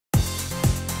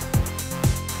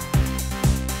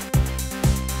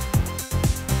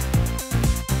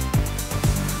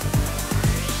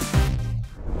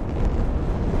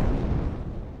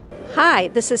Hi,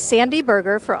 this is Sandy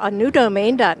Berger for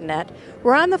aNewDomaint.net.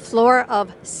 We're on the floor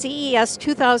of CES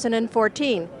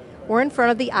 2014. We're in front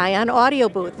of the Ion audio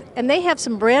booth, and they have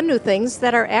some brand new things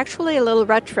that are actually a little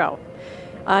retro.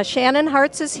 Shannon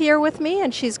Hartz is here with me,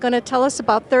 and she's going to tell us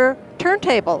about their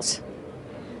turntables.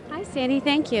 Hi Sandy,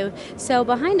 thank you. So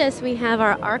behind us we have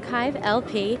our archive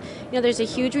LP. There's a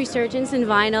huge resurgence in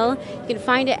vinyl. You can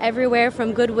find it everywhere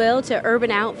from Goodwill to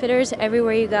Urban Outfitters,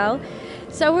 everywhere you go.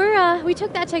 So we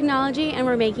took that technology and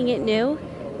we're making it new.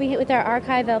 With our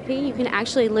archive LP, you can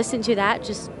actually listen to that,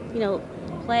 just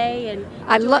play and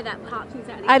enjoy that pop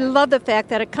inside. I love the fact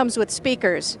that it comes with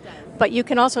speakers, but you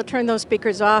can also turn those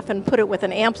speakers off and put it with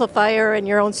an amplifier and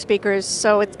your own speakers,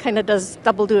 so it kind of does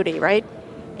double duty, right?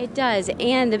 It does,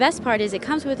 and the best part is it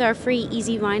comes with our free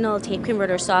Easy Vinyl tape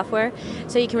converter software,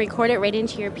 so you can record it right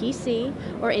into your PC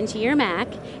or into your Mac,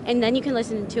 and then you can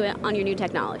listen to it on your new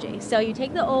technology. So you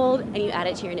take the old and you add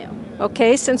it to your new.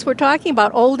 Okay, since we're talking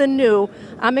about old and new,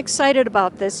 I'm excited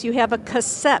about this. You have a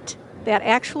cassette that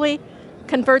actually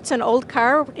converts an old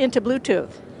car into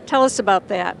Bluetooth. Tell us about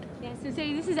that. Yeah, so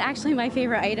Sandy, this is actually my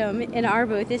favorite item in our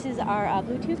booth. This is our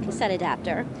Bluetooth cassette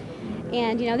adapter,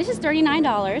 and this is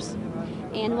 $39.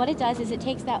 And what it does is it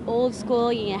takes that old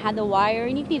school, you had the wire,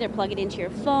 and you can either plug it into your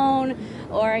phone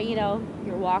or, your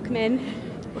Walkman.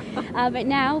 But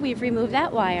now we've removed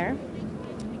that wire,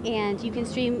 and you can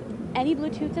stream any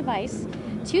Bluetooth device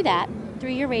to that through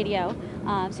your radio.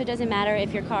 So it doesn't matter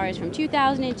if your car is from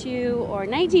 2002 or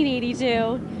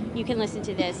 1982, you can listen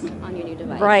to this on your new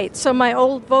device. Right, so my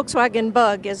old Volkswagen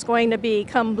Bug is going to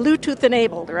become Bluetooth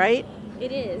enabled, right?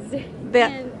 It is.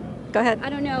 Go ahead. I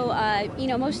don't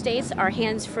know, most states are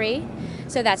hands-free,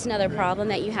 so that's another problem,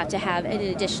 that you have to have an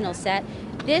additional set.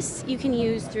 This you can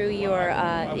use through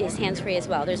is hands-free as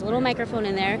well. There's a little microphone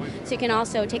in there, so you can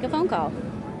also take a phone call.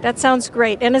 That sounds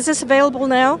great. And is this available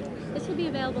now? This will be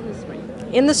available in the spring.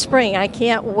 In the spring, I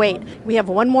can't wait. We have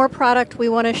one more product we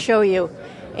want to show you,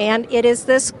 and it is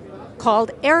this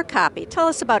called AirCopy. Tell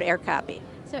us about AirCopy.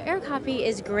 So AirCopy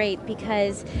is great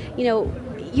because,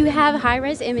 you have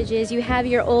high-res images, you have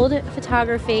your old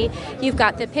photography, you've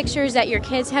got the pictures that your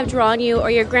kids have drawn you or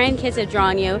your grandkids have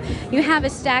drawn you. You have a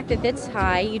stack that's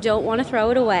high, you don't want to throw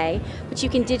it away, but you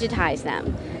can digitize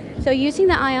them. So using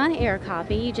the Ion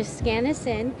AirCopy, you just scan this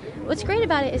in. What's great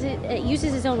about it is it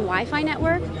uses its own Wi-Fi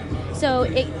network. So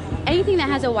anything that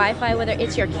has a Wi-Fi, whether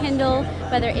it's your Kindle,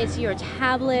 whether it's your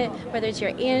tablet, whether it's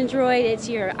your Android, it's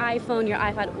your iPhone, your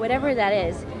iPod, whatever that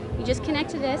is, you just connect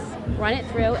to this, run it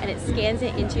through, and it scans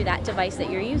it into that device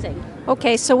that you're using.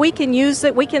 Okay, so we can use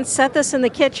it, we can set this in the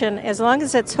kitchen as long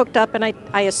as it's hooked up, and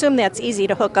I assume that's easy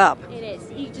to hook up. It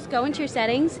is. You just go into your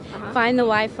settings, find the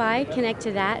Wi-Fi, connect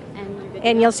to that,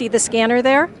 and you'll see the scanner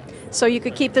there. So you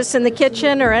could keep this in the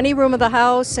kitchen or any room of the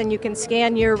house, and you can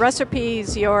scan your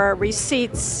recipes, your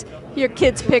receipts, your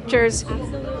kids' pictures.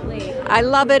 Absolutely. I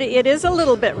love it. It is a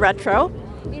little bit retro.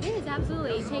 It is,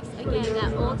 absolutely. It takes, again,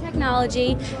 that old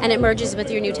technology and it merges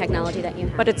with your new technology that you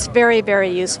have. But it's very, very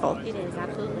useful. It is,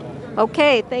 absolutely.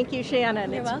 Okay, thank you,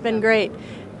 Shannon. You're welcome. Been great.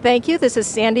 Thank you. This is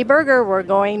Sandy Berger. We're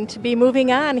going to be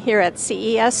moving on here at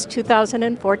CES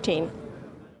 2014.